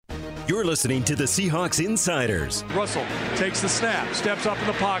You're listening to the Seahawks Insiders. Russell takes the snap, steps up in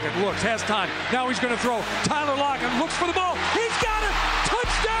the pocket, looks, has time. Now he's going to throw. Tyler Lockett looks for the ball. He's got it!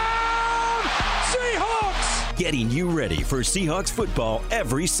 Touchdown! Seahawks! Getting you ready for Seahawks football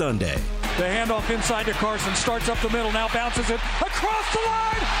every Sunday. The handoff inside to Carson, starts up the middle, now bounces it across the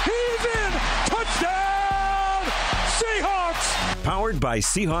line. He's in! Touchdown! Seahawks! Powered by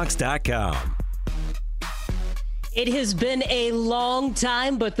Seahawks.com. It has been a long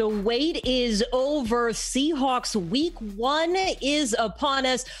time, but the wait is over. Seahawks Week 1 is upon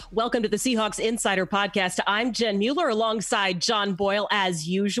us. Welcome to the Seahawks Insider Podcast. I'm Jen Mueller alongside John Boyle as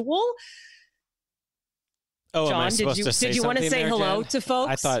usual. Oh, John, am I supposed to say did you want to say there, hello Jen? to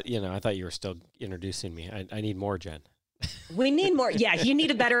folks? I thought you were still introducing me. I need more, Jen. We need more. Yeah, you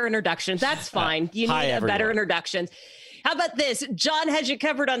need a better introduction. That's fine. You need a better introduction. How about this? John has you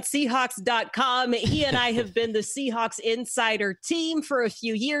covered on Seahawks.com. He and I have been the Seahawks Insider team for a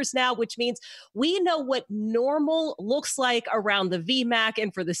few years now, which means we know what normal looks like around the VMAC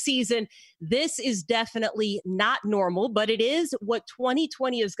and for the season. This is definitely not normal, but it is what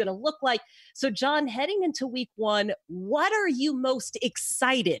 2020 is going to look like. So, John, heading into Week 1, what are you most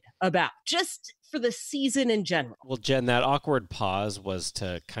excited about? Just for the season in general. Well, Jen, that awkward pause was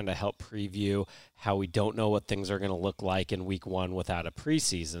to kind of help preview how we don't know what things are going to look like in Week 1 without a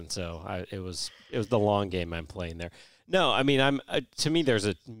preseason. So it was the long game I'm playing there. No, I mean, to me, there's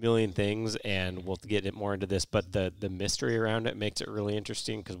a million things, and we'll get more into this, but the mystery around it makes it really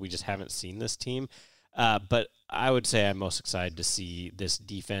interesting because we just haven't seen this team. But I would say I'm most excited to see this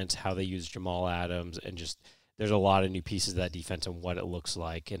defense, how they use Jamal Adams, and just there's a lot of new pieces of that defense and what it looks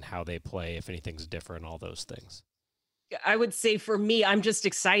like and how they play, if anything's different, all those things. I would say for me, I'm just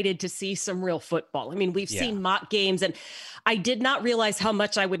excited to see some real football. I mean, we've seen mock games, and I did not realize how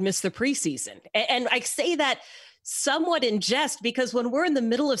much I would miss the preseason. And I say that somewhat in jest because when we're in the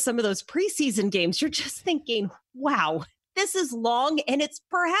middle of some of those preseason games, you're just thinking, wow, this is long, and it's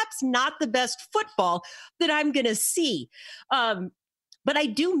perhaps not the best football that I'm going to see. But I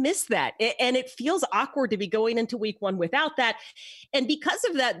do miss that. And it feels awkward to be going into Week 1 without that. And because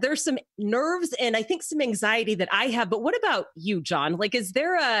of that, there's some nerves and I think some anxiety that I have. But what about you, John? Like, is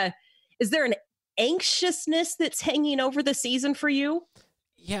there an anxiousness that's hanging over the season for you?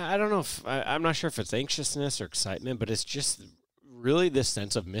 Yeah, I don't know if I'm not sure if it's anxiousness or excitement, but it's just really this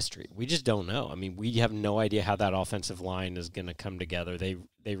sense of mystery. We just don't know. I mean, we have no idea how that offensive line is going to come together. They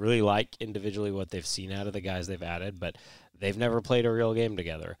really like individually what they've seen out of the guys they've added, but they've never played a real game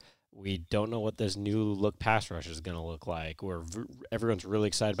together. We don't know what this new look pass rush is going to look like. Everyone's really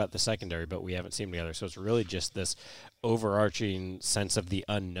excited about the secondary, but we haven't seen them together. So it's really just this overarching sense of the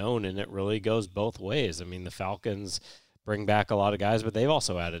unknown, and it really goes both ways. I mean, the Falcons bring back a lot of guys, but they've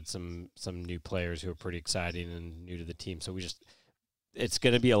also added some new players who are pretty exciting and new to the team. So it's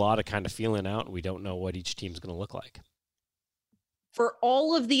going to be a lot of kind of feeling out, and we don't know what each team's going to look like. For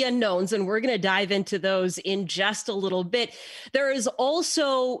all of the unknowns, and we're going to dive into those in just a little bit, there is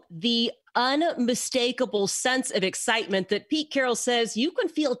also the unmistakable sense of excitement that Pete Carroll says you can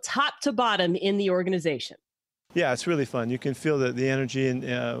feel top to bottom in the organization. Yeah, it's really fun. You can feel the energy and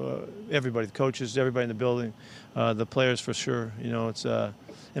everybody, the coaches, everybody in the building, the players for sure. You know, it's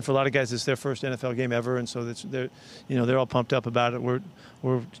and for a lot of guys, it's their first NFL game ever, and so they're all pumped up about it. We're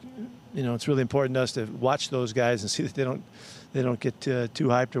it's really important to us to watch those guys and see that they don't get too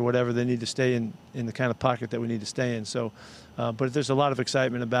hyped or whatever. They need to stay in the kind of pocket that we need to stay in. So, but there's a lot of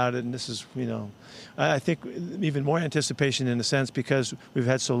excitement about it, and this is, I think even more anticipation in a sense because we've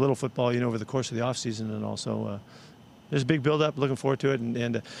had so little football, over the course of the offseason, and also there's a big build-up. Looking forward to it,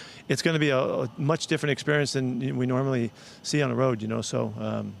 and it's going to be a much different experience than we normally see on the road, so it's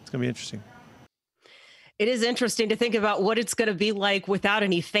going to be interesting. It is interesting to think about what it's going to be like without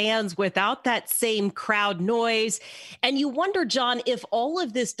any fans, without that same crowd noise. And you wonder, John, if all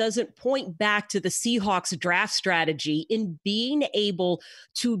of this doesn't point back to the Seahawks draft strategy in being able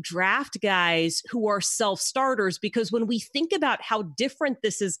to draft guys who are self-starters, because when we think about how different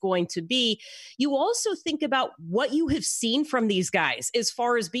this is going to be, you also think about what you have seen from these guys as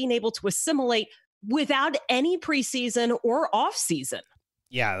far as being able to assimilate without any preseason or offseason.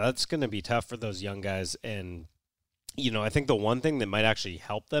 Yeah, that's going to be tough for those young guys. And, I think the one thing that might actually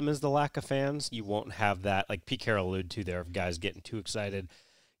help them is the lack of fans. You won't have that, like Pete Carroll alluded to there, of guys getting too excited.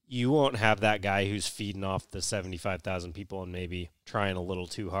 You won't have that guy who's feeding off the 75,000 people and maybe trying a little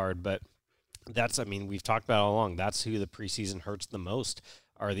too hard. But we've talked about it all along. That's who the preseason hurts the most,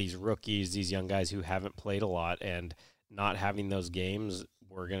 are these rookies, these young guys who haven't played a lot. And not having those games,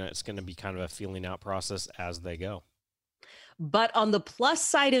 it's going to be kind of a feeling out process as they go. But on the plus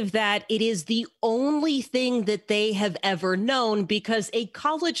side of that, it is the only thing that they have ever known, because a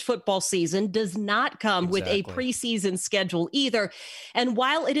college football season does not come with a preseason schedule either. And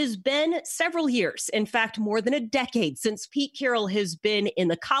while it has been several years, in fact, more than a decade since Pete Carroll has been in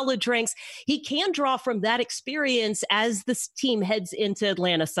the college ranks, he can draw from that experience as this team heads into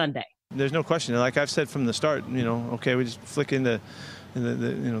Atlanta Sunday. There's no question. Like I've said from the start, okay, we just flick into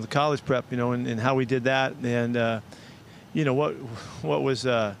the college prep, and how we did that. And, what was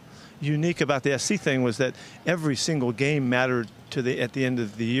unique about the SC thing was that every single game mattered at the end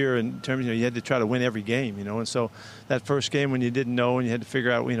of the year in terms, you had to try to win every game, and so that first game when you didn't know and you had to figure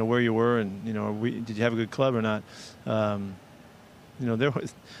out, where you were and, did you have a good club or not? There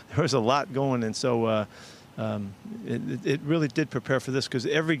was a lot going. And so it really did prepare for this, because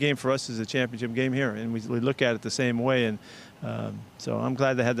every game for us is a championship game here, and we look at it the same way. And so I'm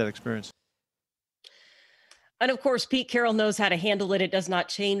glad they had that experience. And of course, Pete Carroll knows how to handle it. It does not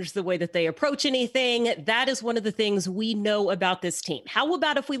change the way that they approach anything. That is one of the things we know about this team. How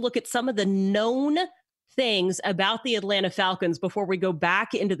about if we look at some of the known things about the Atlanta Falcons before we go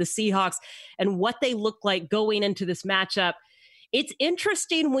back into the Seahawks and what they look like going into this matchup? It's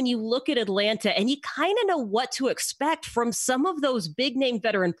interesting when you look at Atlanta and you kind of know what to expect from some of those big name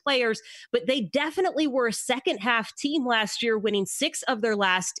veteran players, but they definitely were a second half team last year, winning 6 of their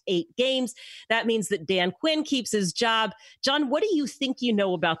last 8 games. That means that Dan Quinn keeps his job. John, what do you think you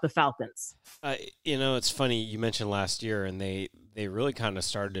know about the Falcons? It's funny. You mentioned last year, and they really kind of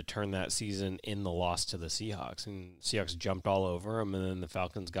started to turn that season in the loss to the Seahawks, and Seahawks jumped all over them, and then the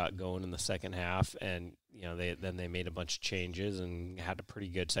Falcons got going in the second half, and they made a bunch of changes and had a pretty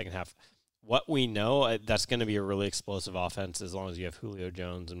good second half. What we know, that's going to be a really explosive offense as long as you have Julio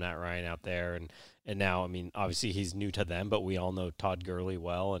Jones and Matt Ryan out there, and now, obviously he's new to them, but we all know Todd Gurley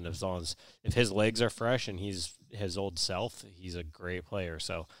well, and if his legs are fresh and he's his old self, he's a great player.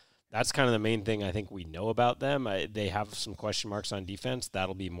 So that's kind of the main thing I think we know about them. They have some question marks on defense.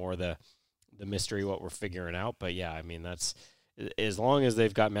 That'll be more the mystery, what we're figuring out. But yeah, that's as long as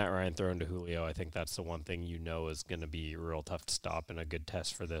they've got Matt Ryan thrown to Julio, I think that's the one thing is going to be real tough to stop, and a good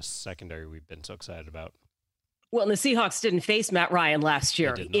test for this secondary we've been so excited about. Well, and the Seahawks didn't face Matt Ryan last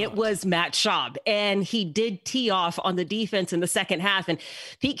year. It was Matt Schaub, and he did tee off on the defense in the second half. And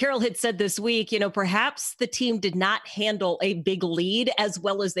Pete Carroll had said this week, perhaps the team did not handle a big lead as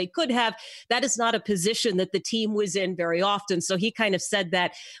well as they could have. That is not a position that the team was in very often. So he kind of said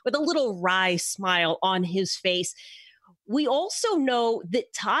that with a little wry smile on his face. We also know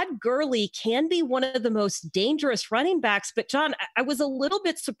that Todd Gurley can be one of the most dangerous running backs. But, John, I was a little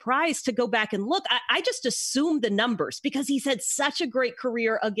bit surprised to go back and look. I just assumed the numbers because he's had such a great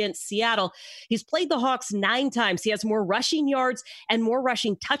career against Seattle. He's played the Hawks 9 times. He has more rushing yards and more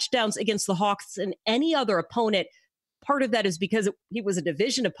rushing touchdowns against the Hawks than any other opponent. Part of that is because he was a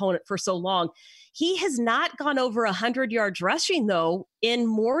division opponent for so long. He has not gone over 100 yards rushing, though, in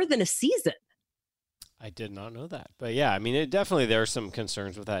more than a season. I did not know that. But yeah, definitely there are some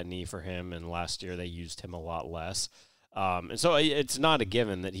concerns with that knee for him, and last year they used him a lot less. And so it's not a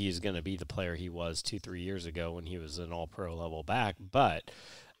given that he's going to be the player he was 2-3 years ago when he was an all-pro level back. But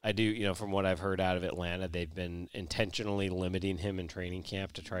I do, from what I've heard out of Atlanta, they've been intentionally limiting him in training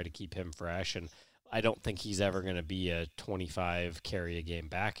camp to try to keep him fresh. And I don't think he's ever going to be a 25 carry a game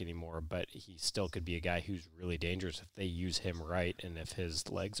back anymore, but he still could be a guy who's really dangerous if they use him right and if his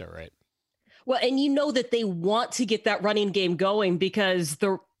legs are right. Well, and you know that they want to get that running game going because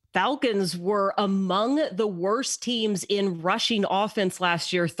the Falcons were among the worst teams in rushing offense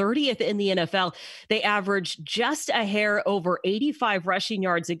last year, 30th in the NFL. They averaged just a hair over 85 rushing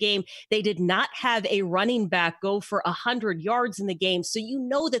yards a game. They did not have a running back go for 100 yards in the game. So you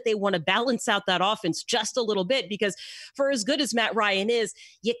know that they want to balance out that offense just a little bit, because for as good as Matt Ryan is,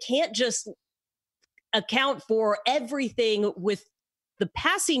 you can't just account for everything with the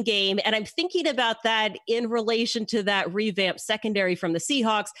passing game. And I'm thinking about that in relation to that revamped secondary from the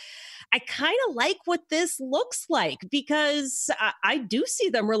Seahawks. I kind of like what this looks like because I do see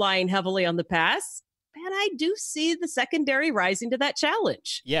them relying heavily on the pass. And I do see the secondary rising to that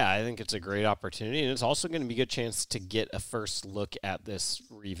challenge. Yeah, I think it's a great opportunity. And it's also going to be a good chance to get a first look at this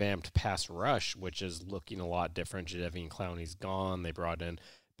revamped pass rush, which is looking a lot different. Jadeveon Clowney's gone. They brought in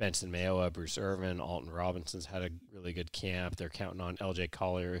Benson Mayowa, Bruce Irvin, Alton Robinson's had a really good camp. They're counting on LJ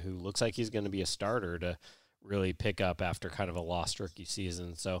Collier, who looks like he's going to be a starter to really pick up after kind of a lost rookie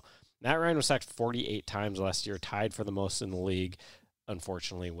season. So Matt Ryan was sacked 48 times last year, tied for the most in the league,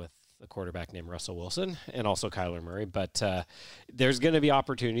 unfortunately, with a quarterback named Russell Wilson and also Kyler Murray. But there's going to be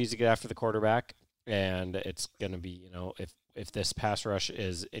opportunities to get after the quarterback, and it's going to be, if this pass rush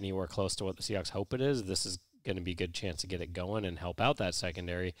is anywhere close to what the Seahawks hope it is, this is going to be a good chance to get it going and help out that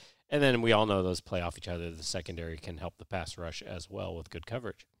secondary. And then we all know those play off each other. The secondary can help the pass rush as well with good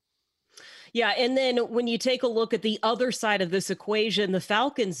coverage. Yeah, and then when you take a look at the other side of this equation, the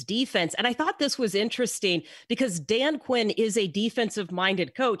Falcons defense, and I thought this was interesting because Dan Quinn is a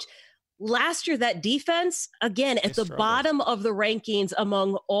defensive-minded coach. Last year, that defense, again, at the bottom of the rankings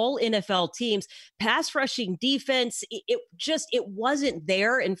among all NFL teams, pass rushing defense, it wasn't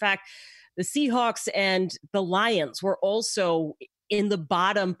there. In fact, the Seahawks and the Lions were also in the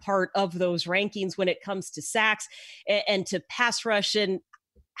bottom part of those rankings when it comes to sacks and to pass rush. And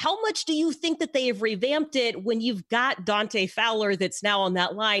how much do you think that they have revamped it when you've got Dante Fowler that's now on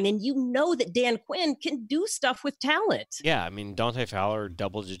that line and you know that Dan Quinn can do stuff with talent? Yeah, I mean, Dante Fowler,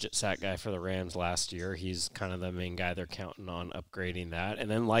 double-digit sack guy for the Rams last year. He's kind of the main guy they're counting on upgrading that.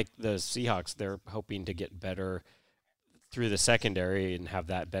 And then like the Seahawks, they're hoping to get better through the secondary and have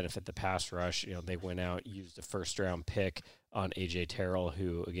that benefit the pass rush. You know, they went out, used a first-round pick on A.J. Terrell,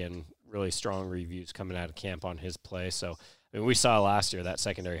 who, again, really strong reviews coming out of camp on his play. So, I mean, we saw last year that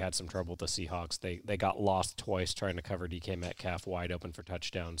secondary had some trouble with the Seahawks. They got lost twice trying to cover DK Metcalf wide open for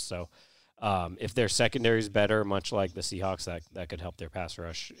touchdowns. So if their secondary is better, much like the Seahawks, that could help their pass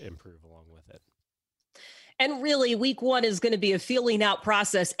rush improve along with it. And really, week one is going to be a feeling out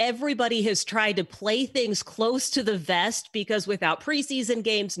process. Everybody has tried to play things close to the vest because without preseason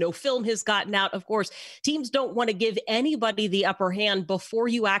games, no film has gotten out. Of course, teams don't want to give anybody the upper hand before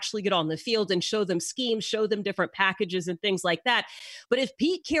you actually get on the field and show them schemes, show them different packages and things like that. But if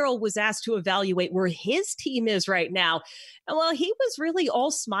Pete Carroll was asked to evaluate where his team is right now, well, he was really all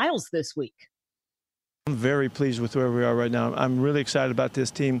smiles this week. I'm very pleased with where we are right now. I'm really excited about this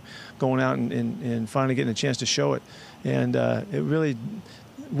team going out and finally getting a chance to show it. And it really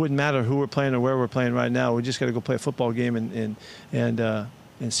wouldn't matter who we're playing or where we're playing right now. We just got to go play a football game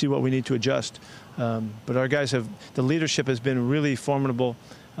and see what we need to adjust. But our guys the leadership has been really formidable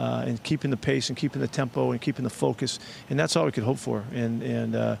in keeping the pace and keeping the tempo and keeping the focus. And that's all we could hope for.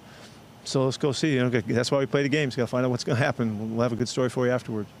 So let's go see. That's why we play the games. Got to find out what's going to happen. We'll have a good story for you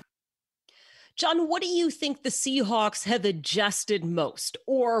afterwards. John, what do you think the Seahawks have adjusted most,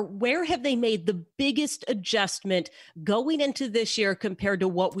 or where have they made the biggest adjustment going into this year compared to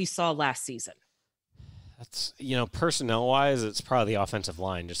what we saw last season? That's, personnel-wise, it's probably the offensive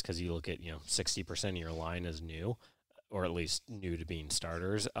line just because you look at, 60% of your line is new, or at least new to being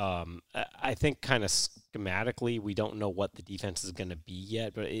starters. I think kind of schematically, we don't know what the defense is going to be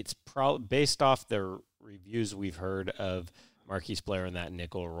yet, but it's probably based off the reviews we've heard of Marquise Blair in that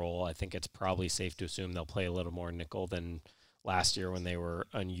nickel role. I think it's probably safe to assume they'll play a little more nickel than last year when they were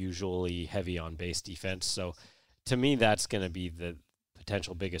unusually heavy on base defense. So to me, that's going to be the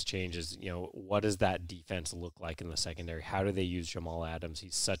potential biggest change is, what does that defense look like in the secondary? How do they use Jamal Adams?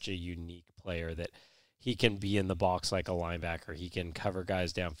 He's such a unique player that he can be in the box like a linebacker. He can cover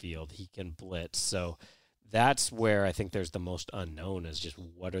guys downfield. He can blitz. So that's where I think there's the most unknown is just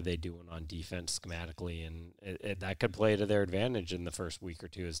what are they doing on defense schematically, and that could play to their advantage in the first week or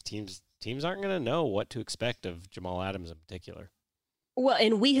two as teams aren't going to know what to expect of Jamal Adams in particular. Well,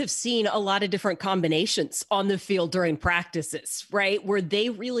 and we have seen a lot of different combinations on the field during practices, right, where they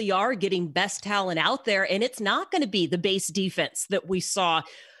really are getting best talent out there, and it's not going to be the base defense that we saw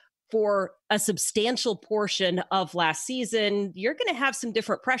for a substantial portion of last season. You're going to have some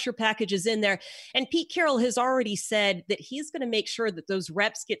different pressure packages in there. And Pete Carroll has already said that he's going to make sure that those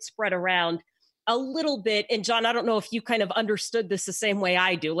reps get spread around a little bit. And John, I don't know if you kind of understood this the same way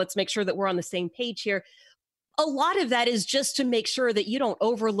I do. Let's make sure that we're on the same page here. A lot of that is just to make sure that you don't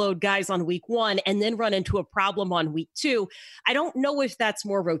overload guys on week one and then run into a problem on week two. I don't know if that's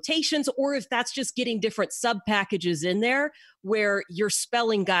more rotations or if that's just getting different sub packages in there where you're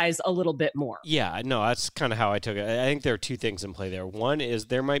spelling guys a little bit more. Yeah, no, that's kind of how I took it. I think there are two things in play there. One is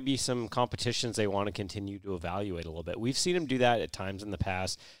there might be some competitions they want to continue to evaluate a little bit. We've seen them do that at times in the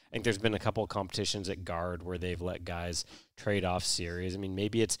past. I think there's been a couple of competitions at guard where they've let guys trade off series. I mean,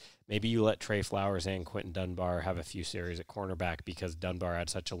 maybe you let Trey Flowers and Quentin Dunbar have a few series at cornerback because Dunbar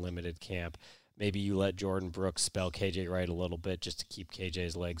had such a limited camp. Maybe you let Jordan Brooks spell KJ Wright a little bit just to keep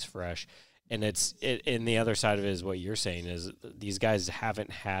KJ's legs fresh. And and the other side of it is what you're saying is these guys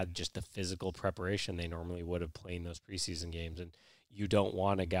haven't had just the physical preparation they normally would have playing those preseason games. And you don't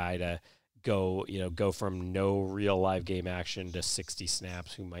want a guy to go from no real live game action to 60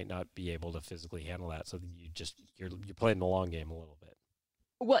 snaps who might not be able to physically handle that. So you're playing the long game a little bit.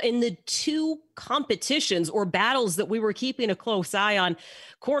 Well, in the two competitions or battles that we were keeping a close eye on,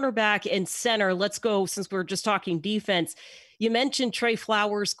 cornerback and center, let's go, since we're just talking defense. You mentioned Trey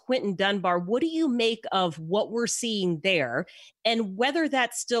Flowers, Quentin Dunbar. What do you make of what we're seeing there and whether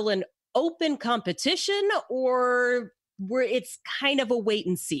that's still an open competition, or where it's kind of a wait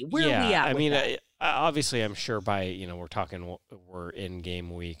and see? Where are we at? I mean, that? Obviously, I'm sure by, we're in game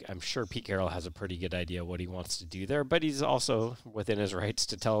week. I'm sure Pete Carroll has a pretty good idea what he wants to do there, but he's also within his rights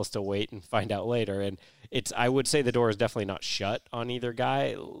to tell us to wait and find out later. And I would say the door is definitely not shut on either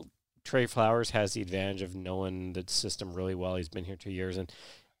guy. Trey Flowers has the advantage of knowing the system really well. He's been here 2 years, and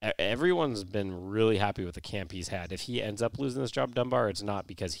everyone's been really happy with the camp he's had. If he ends up losing this job, Dunbar, it's not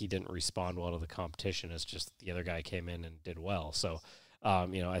because he didn't respond well to the competition. It's just the other guy came in and did well. So,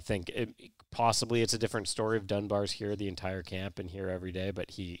 I think possibly it's a different story if Dunbar's here the entire camp and here every day, but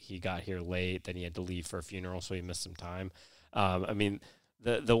he got here late, then he had to leave for a funeral, so he missed some time.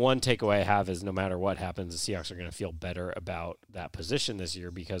 The one takeaway I have is no matter what happens, the Seahawks are going to feel better about that position this year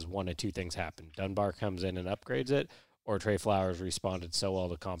because one of two things happen. Dunbar comes in and upgrades it, or Trey Flowers responded so well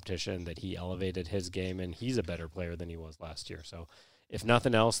to competition that he elevated his game, and he's a better player than he was last year. So if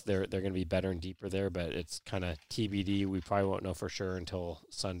nothing else, they're going to be better and deeper there, but it's kind of TBD. We probably won't know for sure until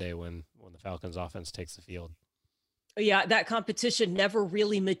Sunday when the Falcons offense takes the field. Yeah, that competition never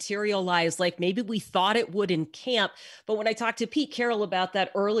really materialized like maybe we thought it would in camp. But when I talked to Pete Carroll about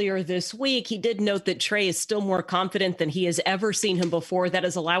that earlier this week, he did note that Trey is still more confident than he has ever seen him before. That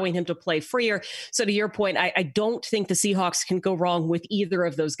is allowing him to play freer. So to your point, I don't think the Seahawks can go wrong with either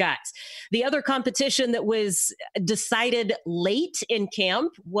of those guys. The other competition that was decided late in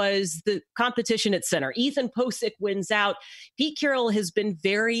camp was the competition at center. Ethan Pocic wins out. Pete Carroll has been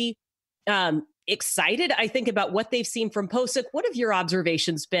very excited, I think, about what they've seen from Pocic. What have your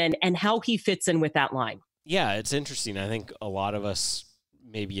observations been and how he fits in with that line? Yeah, it's interesting. I think a lot of us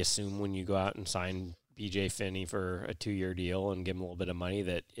maybe assume when you go out and sign BJ Finney for a 2-year deal and give him a little bit of money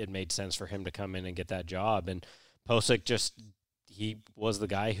that it made sense for him to come in and get that job. And Pocic he was the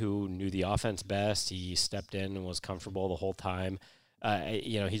guy who knew the offense best. He stepped in and was comfortable the whole time.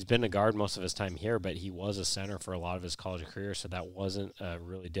 He's been a guard most of his time here, but he was a center for a lot of his college career, so that wasn't a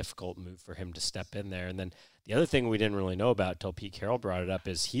really difficult move for him to step in there. And then the other thing we didn't really know about until Pete Carroll brought it up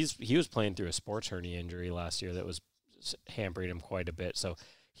is he was playing through a sports hernia injury last year that was hampering him quite a bit. So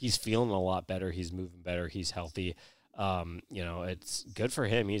he's feeling a lot better. He's moving better. He's healthy. It's good for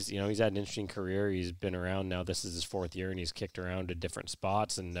him. He's had an interesting career. He's been around now. This is his 4th year, and he's kicked around to different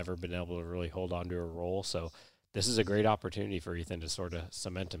spots and never been able to really hold on to a role. So this is a great opportunity for Ethan to sort of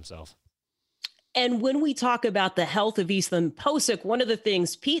cement himself. And when we talk about the health of Ethan Pocic, one of the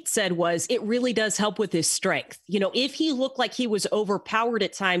things Pete said was it really does help with his strength. If he looked like he was overpowered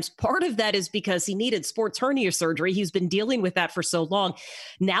at times, part of that is because he needed sports hernia surgery. He's been dealing with that for so long.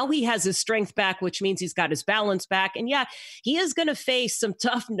 Now he has his strength back, which means he's got his balance back. And yeah, he is going to face some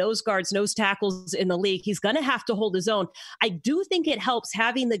tough nose guards, nose tackles in the league. He's going to have to hold his own. I do think it helps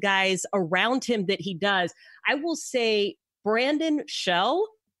having the guys around him that he does. I will say Brandon Shell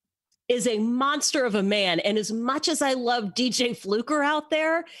is a monster of a man. And as much as I love DJ Fluker out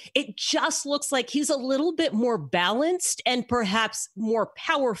there, it just looks like he's a little bit more balanced and perhaps more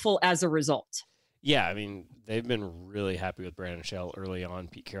powerful as a result. Yeah, I mean, they've been really happy with Brandon Shell early on.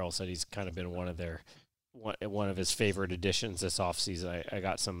 Pete Carroll said he's kind of been one of his favorite additions this offseason. I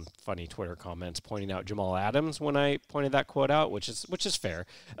got some funny Twitter comments pointing out Jamal Adams when I pointed that quote out, which is fair.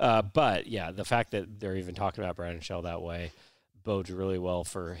 But yeah, the fact that they're even talking about Brandon Shell that way bodes really well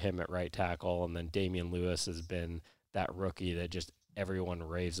for him at right tackle. And then Damian Lewis has been that rookie that just everyone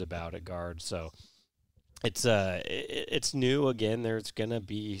raves about at guard. So it's new again. There's going to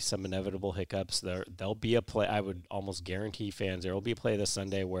be some inevitable hiccups. There'll be a play. I would almost guarantee fans there will be a play this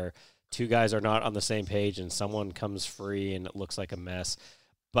Sunday where two guys are not on the same page and someone comes free and it looks like a mess.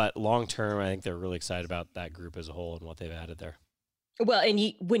 But long term, I think they're really excited about that group as a whole and what they've added there. Well,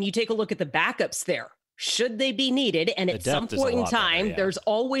 and when you take a look at the backups there, should they be needed, and at some point in time, better, there's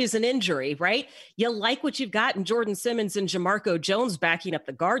always an injury, right? You like what you've got in Jordan Simmons and Jamarco Jones backing up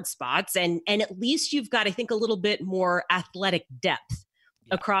the guard spots, and at least you've got, I think, a little bit more athletic depth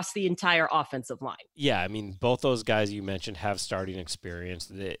across the entire offensive line. Yeah, I mean, both those guys you mentioned have starting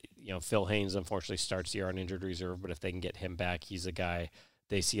experience. Phil Haynes, unfortunately, starts the year on injured reserve, but if they can get him back, he's a guy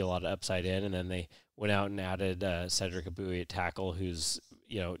they see a lot of upside in. And then they went out and added Cedric Abui at tackle, who's,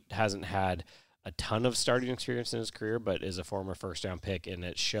 hasn't had a ton of starting experience in his career, but is a former first-round pick, and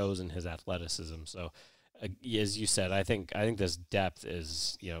it shows in his athleticism. So, as you said, I think this depth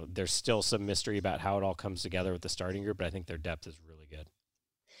is, there's still some mystery about how it all comes together with the starting group, but I think their depth is really good.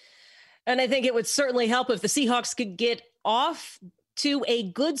 And I think it would certainly help if the Seahawks could get off to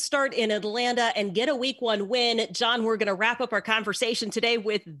a good start in Atlanta and get a week 1 win. John, we're going to wrap up our conversation today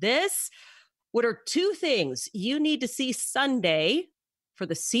with this. What are 2 things you need to see Sunday for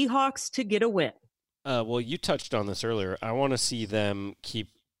the Seahawks to get a win? Well, you touched on this earlier. I want to see them keep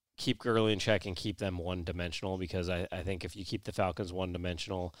keep Gurley in check and keep them one-dimensional, because I think if you keep the Falcons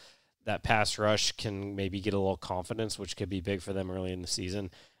one-dimensional, that pass rush can maybe get a little confidence, which could be big for them early in the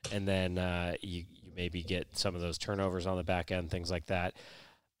season. And then you maybe get some of those turnovers on the back end, things like that.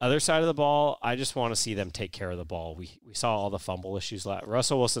 Other side of the ball, I just want to see them take care of the ball. We saw all the fumble issues.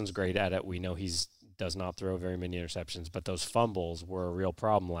 Russell Wilson's great at it. We know does not throw very many interceptions, but those fumbles were a real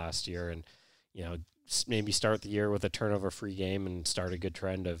problem last year. And, maybe start the year with a turnover-free game and start a good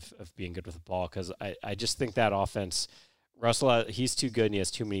trend of being good with the ball, because I just think that offense, Russell, he's too good and he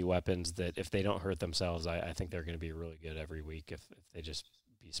has too many weapons that if they don't hurt themselves, I think they're going to be really good every week if they just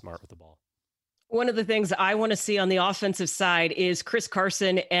be smart with the ball. One of the things I want to see on the offensive side is Chris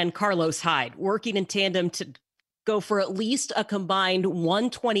Carson and Carlos Hyde working in tandem to go for at least a combined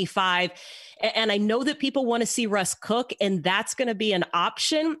 125. And I know that people want to see Russ cook, and that's going to be an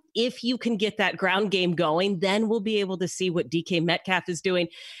option. If you can get that ground game going, then we'll be able to see what DK Metcalf is doing.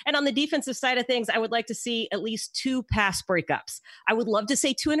 And on the defensive side of things, I would like to see at least 2 pass breakups. I would love to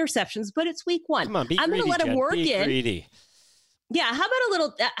say 2 interceptions, but it's week 1. Come on, I'm going to let him work in. Greedy. Yeah,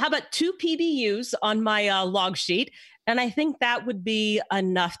 how about 2 PBUs on my log sheet? And I think that would be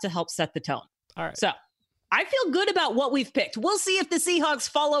enough to help set the tone. All right. So I feel good about what we've picked. We'll see if the Seahawks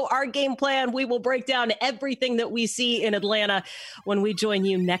follow our game plan. We will break down everything that we see in Atlanta when we join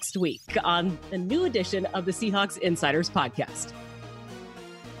you next week on a new edition of the Seahawks Insiders Podcast.